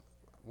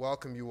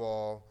welcome you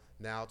all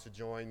now to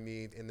join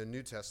me in the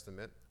New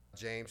Testament,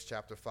 James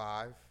chapter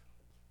 5.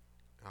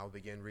 I'll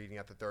begin reading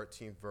at the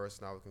 13th verse,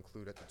 and I will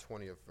conclude at the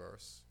 20th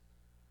verse.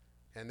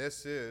 And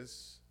this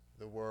is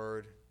the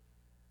word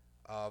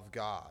of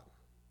God.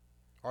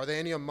 Are there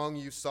any among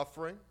you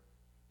suffering?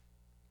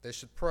 They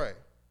should pray.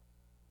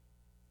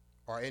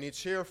 Are any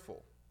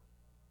cheerful?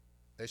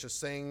 They should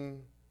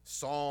sing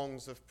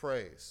songs of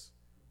praise.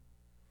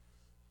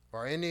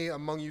 Are any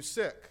among you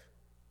sick?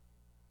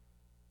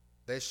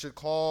 They should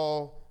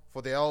call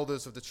for the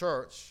elders of the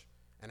church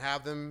and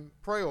have them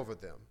pray over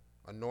them,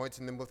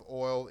 anointing them with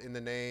oil in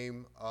the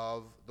name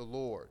of the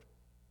Lord.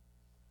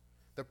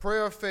 The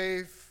prayer of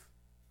faith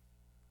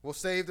will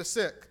save the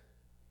sick,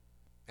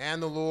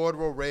 and the Lord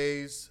will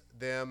raise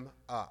them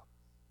up.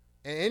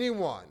 And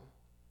anyone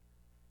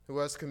who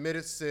has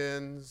committed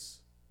sins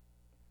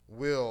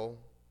will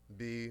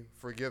be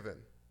forgiven.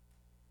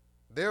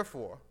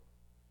 Therefore,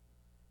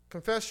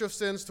 confess your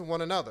sins to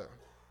one another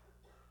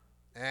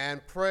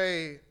and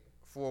pray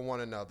for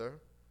one another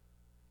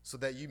so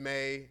that you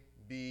may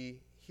be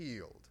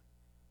healed.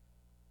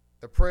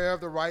 The prayer of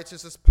the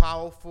righteous is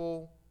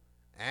powerful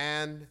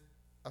and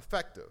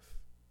effective.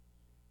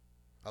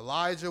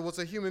 Elijah was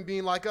a human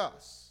being like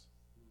us,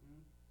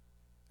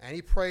 and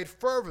he prayed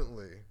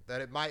fervently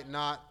that it might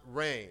not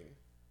rain.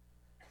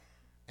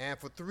 And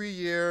for 3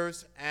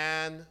 years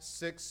and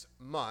 6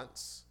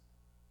 months,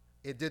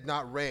 it did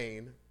not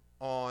rain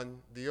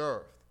on the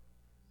earth.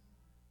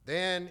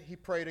 Then he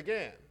prayed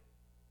again,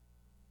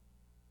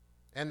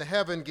 and the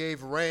heaven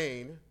gave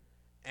rain,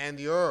 and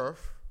the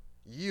earth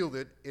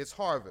yielded its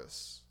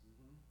harvest.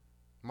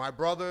 My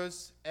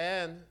brothers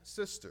and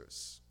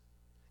sisters,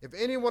 if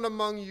anyone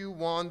among you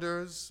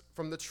wanders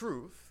from the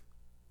truth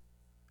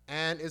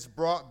and is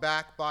brought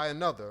back by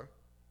another,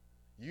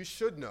 you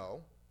should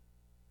know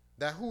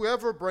that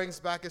whoever brings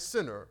back a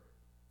sinner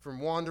from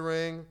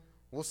wandering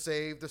will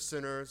save the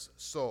sinner's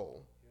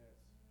soul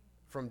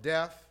from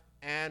death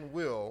and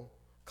will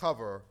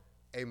cover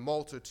a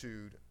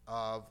multitude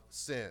of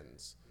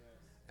sins.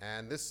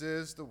 And this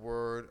is the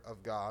word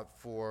of God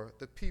for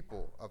the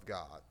people of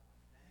God.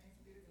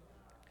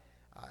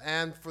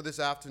 And for this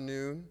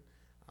afternoon,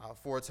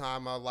 for a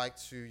time I'd like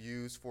to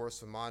use for a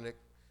sermonic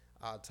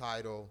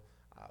title,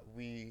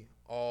 We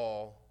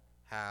All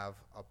Have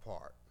a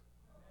Part.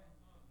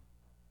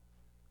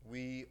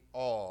 We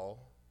all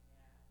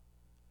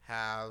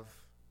have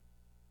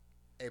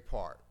a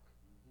part.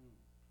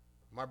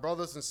 My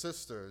brothers and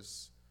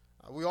sisters,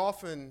 we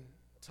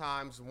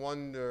oftentimes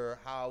wonder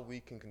how we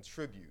can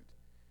contribute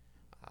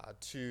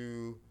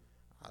to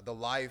the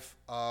life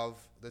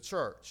of the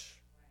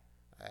church.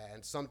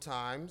 And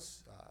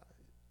sometimes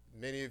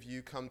many of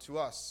you come to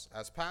us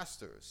as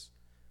pastors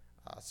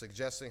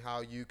suggesting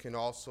how you can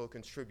also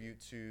contribute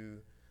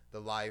to the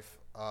life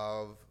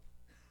of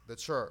the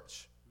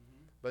church.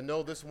 But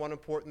know this one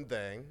important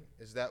thing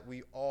is that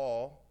we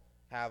all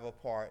have a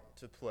part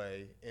to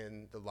play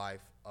in the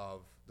life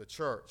of the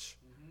church.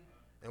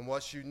 And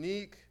what's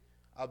unique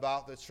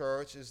about the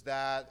church is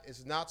that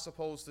it's not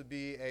supposed to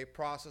be a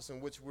process in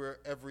which we're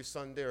every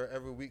Sunday or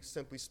every week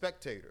simply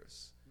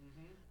spectators.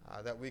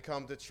 That we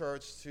come to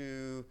church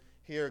to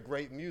hear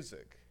great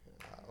music,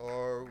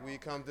 or we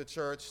come to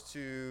church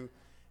to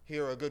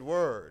hear a good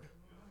word,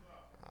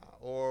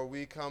 or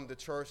we come to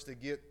church to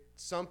get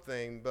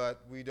something,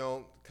 but we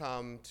don't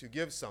come to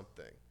give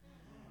something.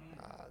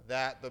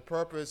 That the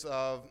purpose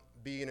of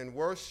being in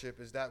worship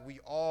is that we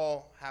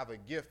all have a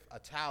gift, a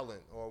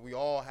talent, or we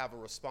all have a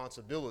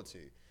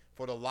responsibility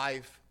for the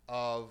life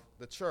of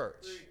the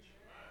church.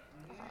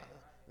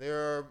 There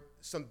are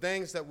some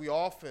things that we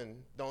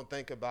often don't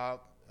think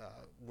about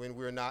when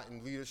we're not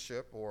in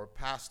leadership or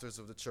pastors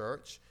of the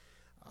church,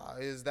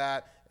 is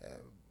that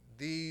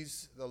the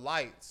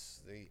lights,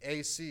 the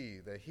AC,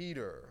 the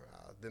heater,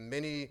 the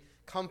many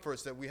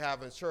comforts that we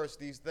have in church,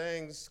 these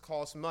things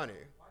cost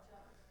money.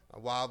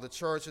 While the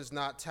church is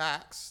not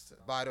taxed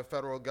by the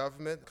federal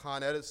government,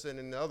 Con Edison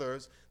and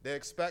others, they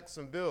expect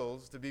some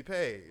bills to be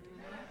paid.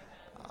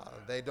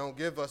 They don't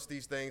give us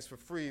these things for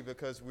free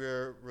because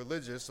we're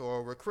religious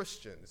or we're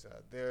Christians.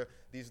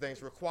 These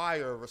things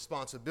require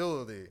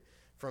responsibility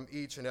from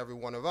each and every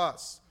one of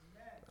us.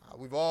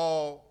 We've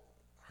all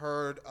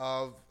heard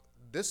of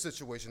this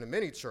situation in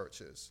many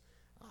churches,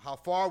 how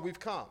far we've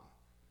come.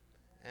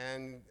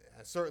 And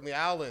certainly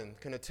Alan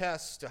can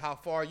attest to how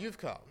far you've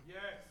come. Yes.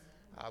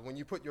 When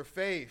you put your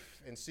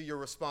faith and see your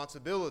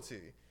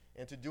responsibility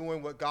into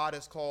doing what God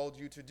has called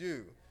you to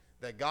do,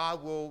 that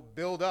God will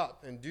build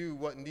up and do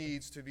what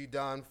needs to be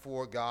done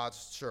for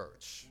God's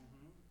church.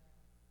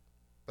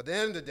 But at the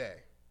end of the day,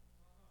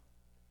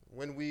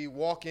 when we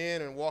walk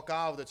in and walk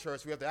out of the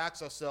church, we have to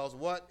ask ourselves,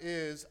 what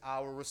is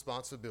our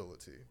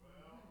responsibility?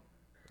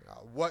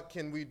 What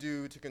can we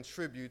do to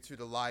contribute to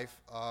the life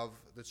of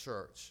the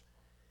church?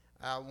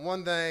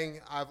 One thing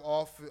I've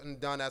often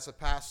done as a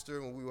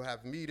pastor, when we will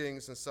have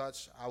meetings and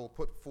such, I will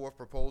put forth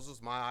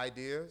proposals, my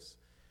ideas.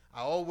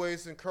 I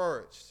always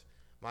encouraged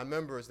my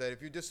members that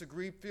if you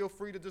disagree, feel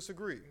free to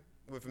disagree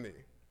with me.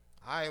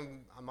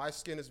 My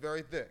skin is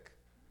very thick,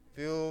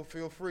 Feel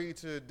free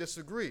to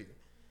disagree.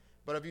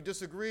 But if you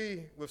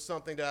disagree with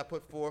something that I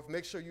put forth,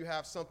 make sure you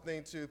have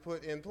something to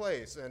put in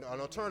place and an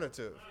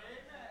alternative.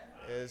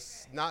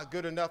 It's not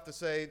good enough to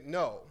say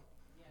no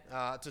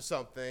to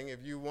something.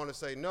 If you want to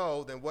say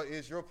no, then what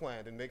is your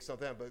plan to make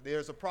something happen? But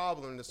there's a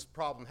problem, and this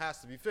problem has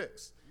to be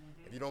fixed.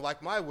 If you don't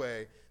like my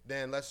way,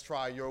 then let's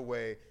try your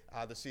way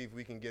to see if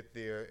we can get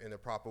there in a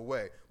proper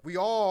way. We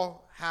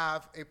all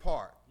have a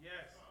part. Yes.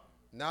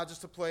 Not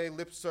just to play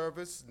lip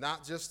service,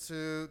 not just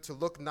to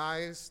look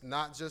nice,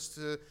 not just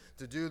to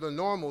do the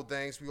normal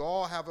things. We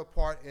all have a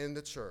part in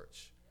the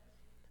church.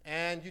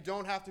 And you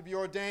don't have to be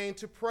ordained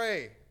to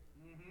pray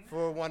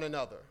for one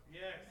another.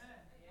 Yes.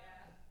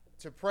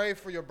 To pray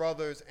for your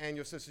brothers and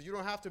your sisters. You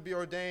don't have to be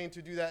ordained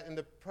to do that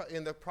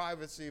in the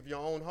privacy of your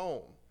own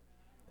home.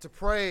 To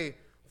pray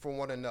for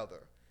one another.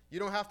 You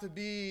don't have to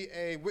be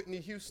a Whitney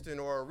Houston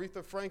or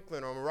Aretha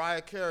Franklin or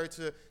Mariah Carey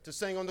to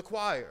sing on the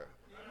choir.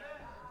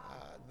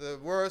 The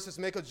word says,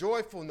 make a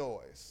joyful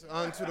noise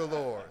unto the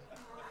Lord.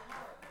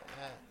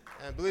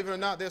 And believe it or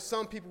not, there's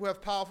some people who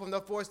have powerful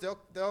enough voice,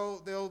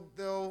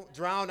 they'll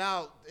drown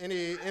out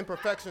any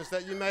imperfections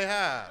that you may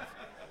have.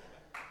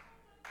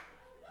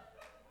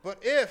 But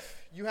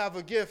if you have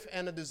a gift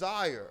and a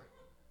desire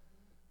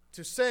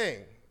to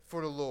sing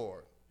for the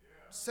Lord,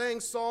 sing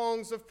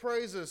songs of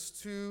praises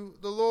to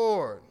the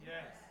Lord. Yes.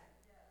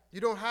 You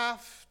don't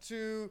have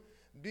to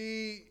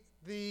be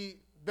the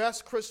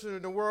best Christian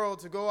in the world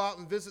to go out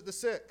and visit the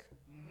sick,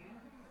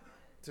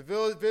 to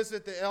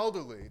visit the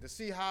elderly, to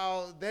see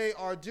how they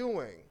are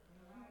doing.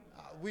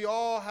 We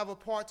all have a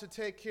part to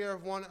take care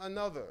of one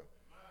another.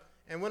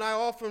 And when I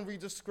often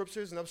read the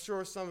scriptures, and I'm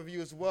sure some of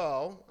you as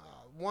well,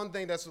 one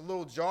thing that's a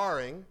little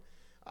jarring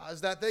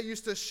is that they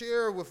used to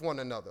share with one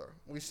another.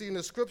 We see in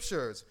the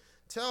scriptures,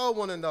 tell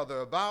one another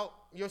about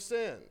your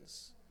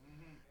sins.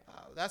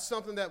 That's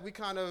something that we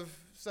kind of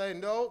say,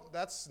 no,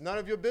 that's none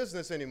of your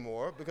business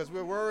anymore, because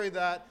we're worried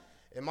that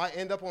it might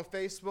end up on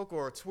Facebook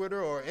or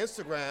Twitter or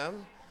Instagram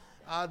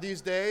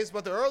these days.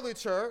 But the early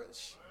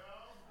church,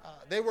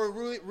 they were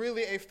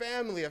really a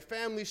family. A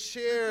family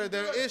shared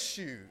their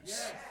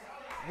issues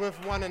with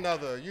one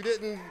another. You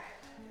didn't,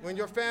 when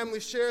your family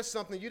shared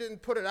something, you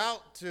didn't put it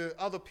out to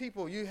other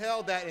people. You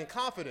held that in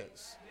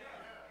confidence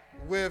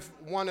with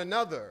one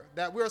another,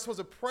 that we're supposed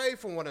to pray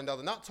for one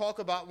another, not talk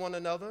about one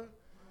another,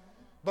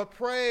 but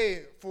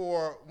pray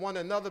for one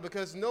another,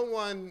 because no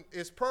one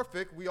is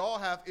perfect. We all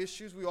have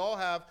issues. We all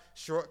have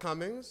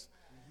shortcomings.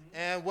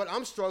 And what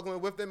I'm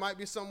struggling with, there might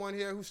be someone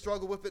here who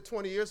struggled with it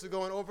 20 years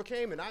ago and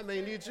overcame it. I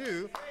may need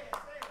you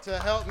to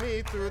help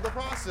me through the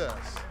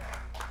process.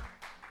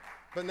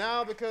 But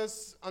now,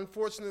 because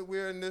unfortunately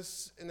we're in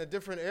a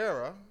different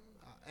era,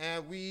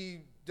 and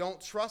we don't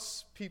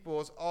trust people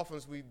as often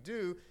as we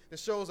do, it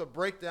shows a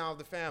breakdown of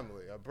the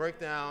family, a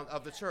breakdown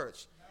of the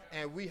church.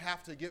 And we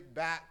have to get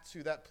back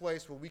to that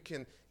place where we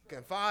can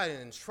confide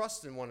and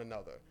trust in one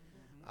another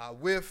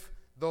with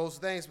those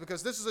things,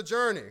 because this is a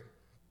journey.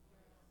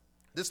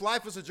 This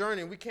life is a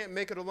journey, and we can't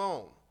make it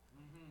alone.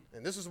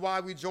 And this is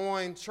why we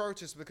join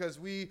churches, because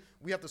we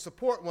have to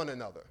support one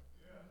another.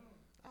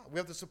 We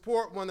have to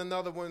support one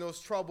another when those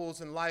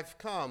troubles in life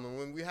come, and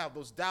when we have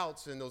those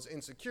doubts and those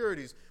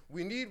insecurities.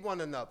 We need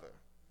one another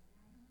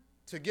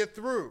to get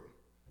through.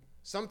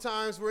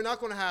 Sometimes we're not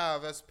going to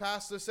have, as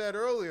Pastor said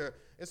earlier,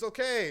 it's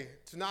okay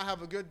to not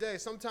have a good day.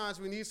 Sometimes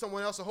we need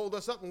someone else to hold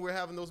us up when we're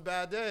having those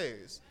bad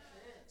days.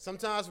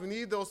 Sometimes we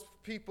need those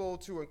people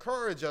to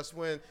encourage us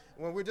when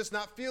we're just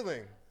not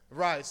feeling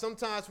right.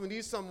 Sometimes we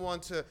need someone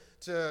to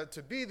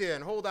be there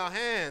and hold our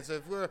hands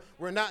if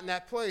we're not in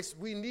that place.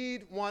 We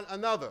need one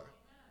another.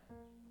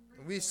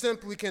 We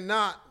simply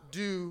cannot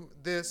do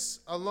this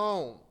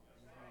alone.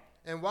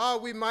 And while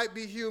we might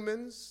be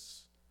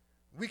humans,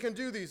 we can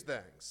do these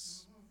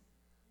things.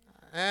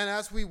 And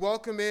as we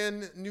welcome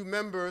in new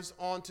members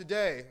on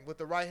today with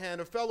the right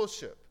hand of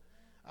fellowship,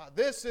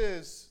 this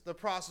is the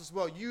process.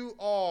 Well, you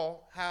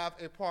all have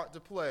a part to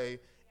play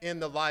in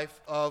the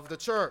life of the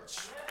church.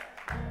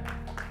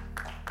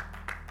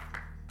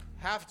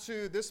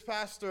 This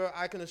pastor,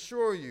 I can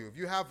assure you, if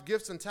you have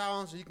gifts and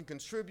talents, you can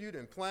contribute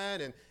and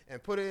plan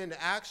and put it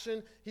into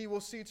action, he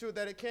will see to it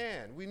that it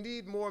can. We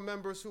need more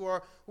members who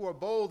are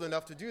bold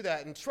enough to do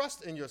that and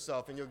trust in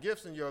yourself and your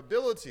gifts and your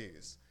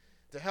abilities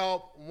to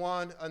help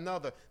one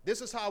another.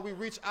 This is how we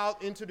reach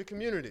out into the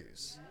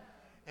communities.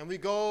 And we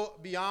go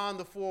beyond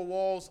the four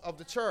walls of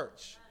the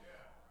church.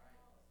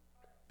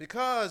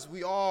 Because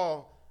we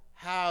all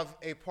have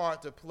a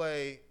part to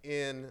play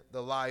in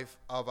the life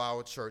of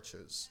our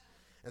churches.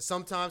 And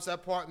sometimes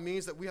that part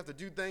means that we have to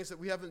do things that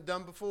we haven't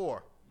done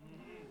before.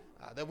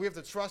 That we have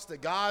to trust that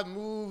God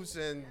moves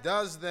and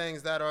does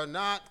things that are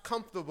not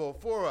comfortable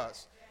for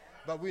us.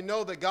 But we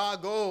know that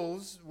God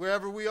goes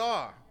wherever we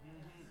are.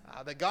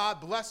 That God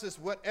blesses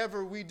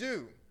whatever we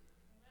do,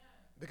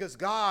 because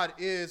God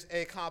is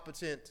a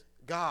competent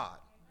God.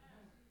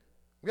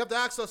 We have to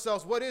ask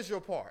ourselves, what is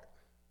your part?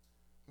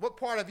 What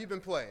part have you been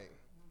playing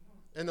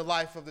in the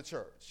life of the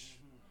church?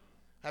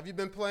 Have you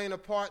been playing a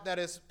part that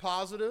is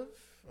positive?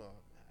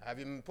 Have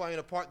you been playing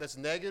a part that's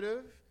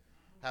negative?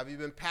 Have you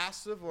been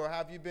passive or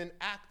have you been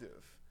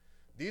active?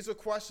 These are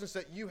questions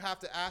that you have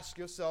to ask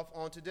yourself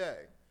on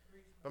today.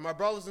 But my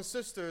brothers and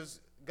sisters,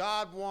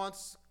 God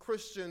wants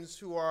Christians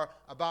who are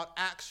about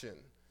action,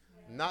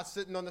 not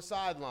sitting on the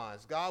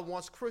sidelines. God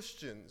wants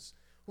Christians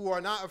who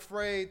are not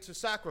afraid to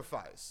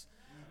sacrifice.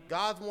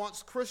 God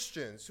wants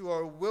Christians who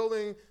are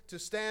willing to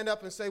stand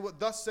up and say what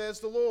thus says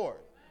the Lord.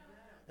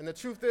 And the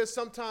truth is,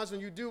 sometimes when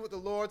you do what the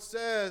Lord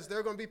says, there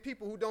are going to be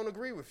people who don't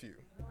agree with you.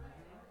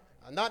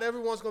 Not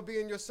everyone's going to be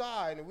in your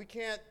side, and we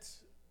can't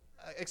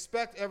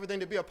expect everything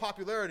to be a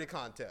popularity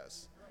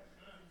contest.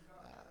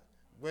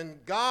 When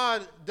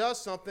God does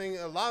something,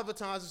 a lot of the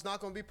times it's not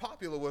going to be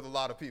popular with a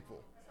lot of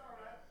people.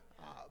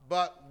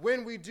 But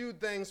when we do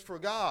things for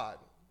God,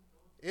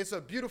 it's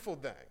a beautiful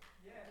thing.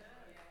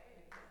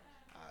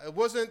 It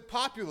wasn't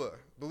popular,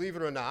 believe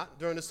it or not,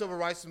 during the civil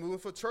rights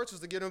movement for churches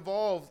to get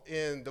involved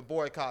in the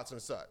boycotts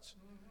and such.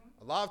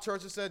 A lot of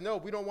churches said, no,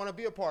 we don't want to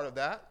be a part of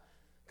that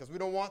because we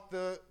don't want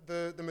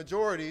the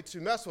majority to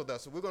mess with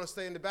us. So we're going to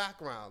stay in the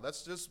background.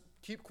 Let's just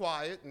keep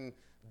quiet and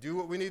do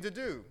what we need to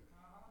do.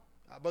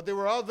 But there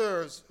were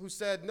others who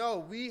said, no,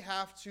 we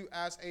have to,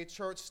 as a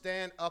church,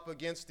 stand up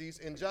against these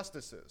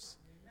injustices.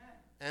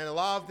 And a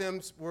lot of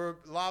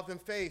them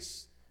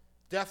faced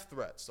death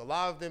threats. A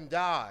lot of them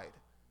died.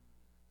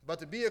 But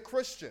to be a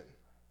Christian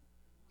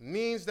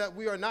means that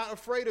we are not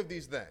afraid of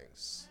these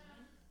things.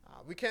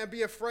 We can't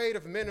be afraid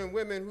of men and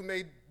women who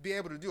may be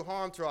able to do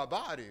harm to our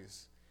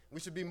bodies. We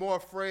should be more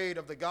afraid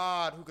of the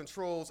God who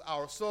controls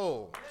our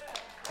soul.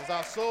 Because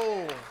our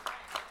soul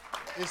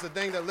is the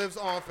thing that lives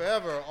on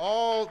forever.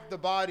 All the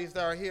bodies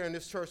that are here in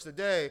this church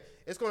today,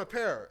 it's going to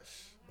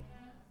perish.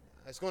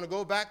 It's going to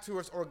go back to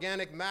its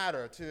organic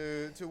matter,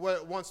 to what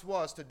it once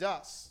was, to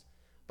dust.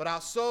 But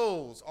our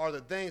souls are the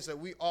things that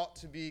we ought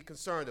to be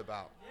concerned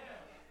about.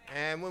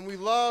 And when we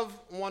love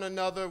one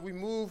another, we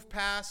move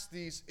past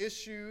these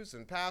issues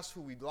and past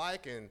who we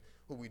like and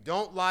who we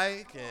don't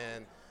like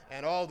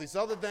and all these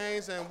other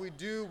things, and we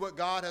do what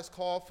God has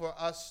called for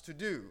us to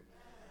do.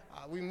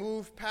 We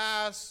move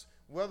past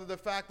whether the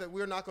fact that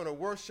we're not going to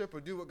worship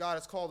or do what God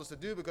has called us to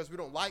do because we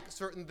don't like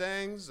certain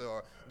things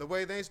or the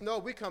way things. No,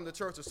 we come to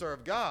church to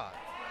serve God.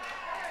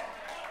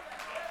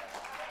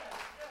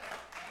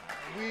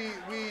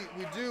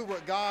 We do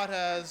what God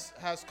has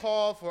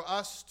called for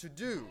us to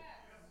do.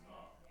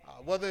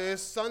 Whether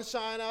it's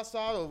sunshine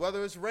outside or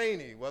whether it's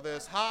rainy, whether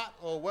it's hot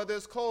or whether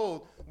it's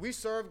cold, we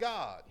serve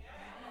God.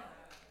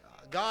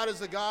 God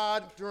is a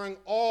God during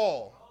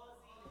all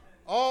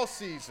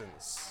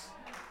seasons.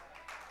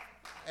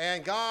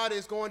 And God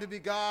is going to be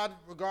God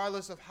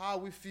regardless of how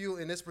we feel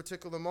in this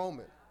particular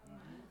moment.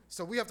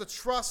 So we have to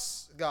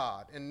trust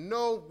God and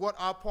know what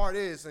our part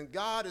is. And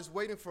God is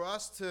waiting for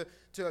us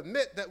to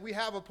admit that we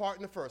have a part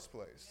in the first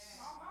place.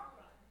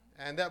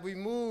 And that we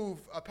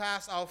move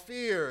past our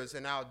fears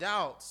and our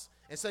doubts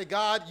and say,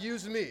 God,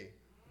 use me.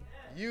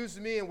 Use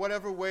me in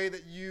whatever way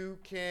that you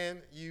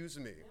can use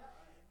me.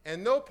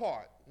 And no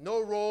part,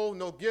 no role,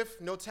 no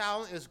gift, no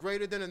talent is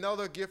greater than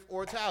another gift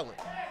or talent.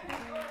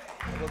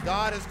 What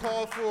God has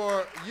called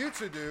for you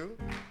to do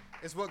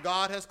is what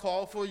God has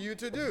called for you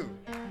to do.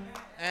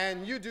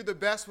 And you do the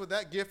best with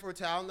that gift or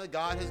talent that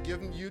God has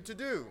given you to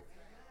do.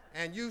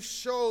 And you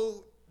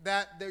show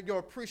that your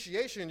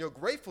appreciation, your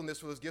gratefulness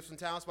for those gifts and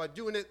talents by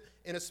doing it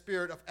in a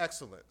spirit of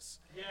excellence.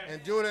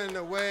 And doing it in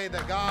a way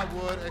that God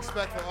would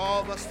expect for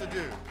all of us to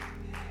do.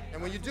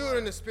 And when you do it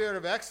in the spirit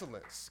of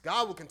excellence,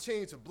 God will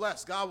continue to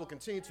bless. God will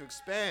continue to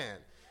expand.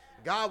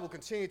 God will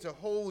continue to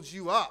hold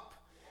you up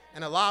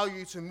and allow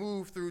you to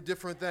move through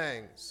different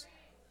things.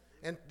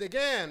 And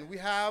again, we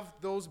have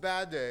those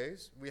bad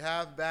days, we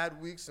have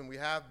bad weeks, and we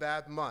have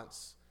bad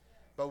months.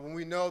 But when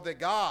we know that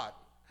God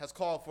has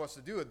called for us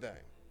to do a thing,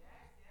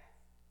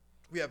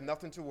 we have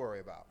nothing to worry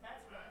about.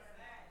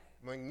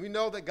 When we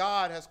know that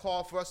God has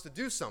called for us to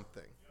do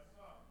something,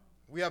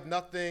 we have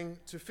nothing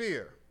to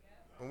fear.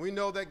 When we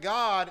know that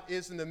God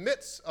is in the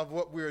midst of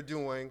what we're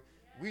doing,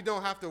 we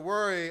don't have to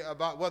worry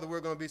about whether we're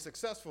going to be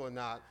successful or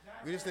not.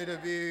 We just need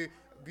to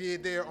be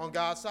there on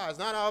God's side. It's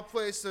not our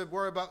place to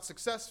worry about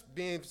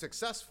being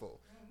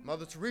successful.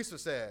 Mother Teresa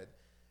said,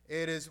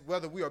 it is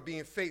whether we are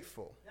being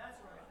faithful.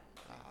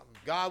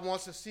 God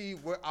wants to see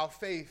where our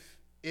faith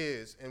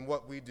is in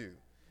what we do.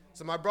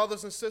 So my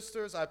brothers and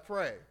sisters, I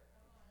pray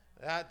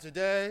that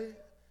today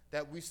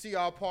that we see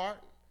our part,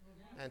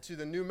 and to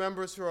the new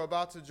members who are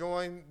about to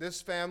join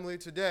this family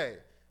today,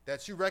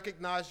 that you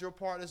recognize your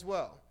part as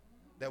well,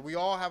 that we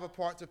all have a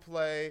part to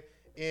play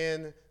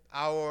in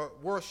our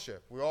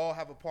worship. We all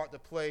have a part to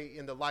play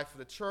in the life of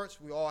the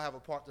church. We all have a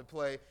part to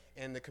play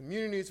in the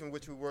communities in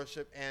which we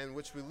worship and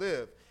which we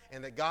live,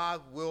 and that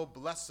God will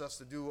bless us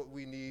to do what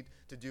we need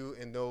to do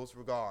in those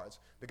regards.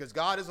 Because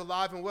God is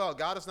alive and well.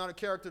 God is not a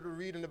character to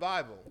read in the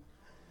Bible.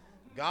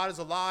 God is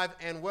alive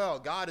and well.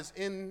 God is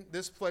in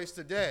this place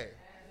today.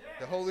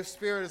 The Holy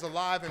Spirit is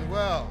alive and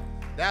well.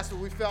 That's what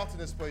we felt in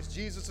this place.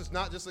 Jesus is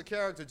not just a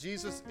character.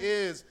 Jesus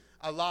is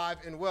alive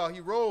and well. He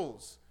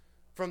rose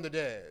from the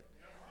dead.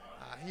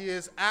 He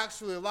is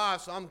actually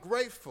alive, so I'm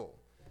grateful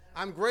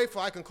I'm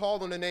grateful I can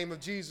call on the name of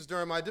Jesus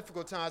during my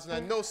difficult times, and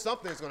I know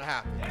something's going to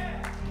happen.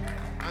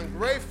 I'm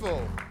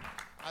grateful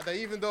that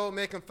even though it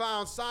may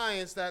confound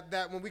science,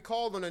 that when we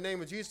call on the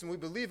name of Jesus and we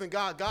believe in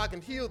God, God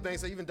can heal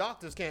things that even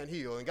doctors can't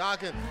heal, and God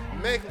can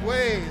make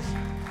ways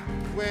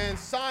when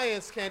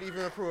science can't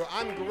even improve.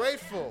 I'm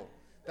grateful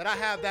that I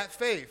have that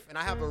faith, and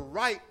I have a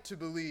right to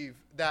believe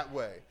that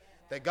way,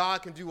 that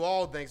God can do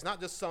all things, not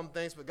just some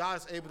things, but God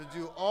is able to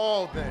do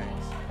all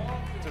things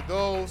to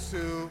those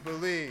who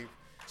believe.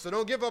 So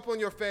don't give up on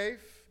your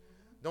faith.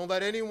 Don't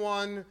let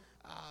anyone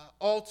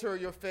alter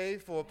your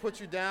faith or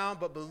put you down,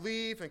 but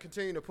believe and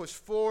continue to push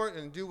forward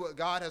and do what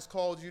God has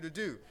called you to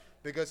do,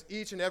 because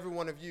each and every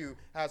one of you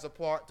has a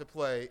part to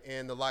play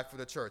in the life of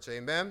the church.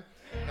 Amen?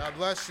 God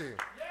bless you.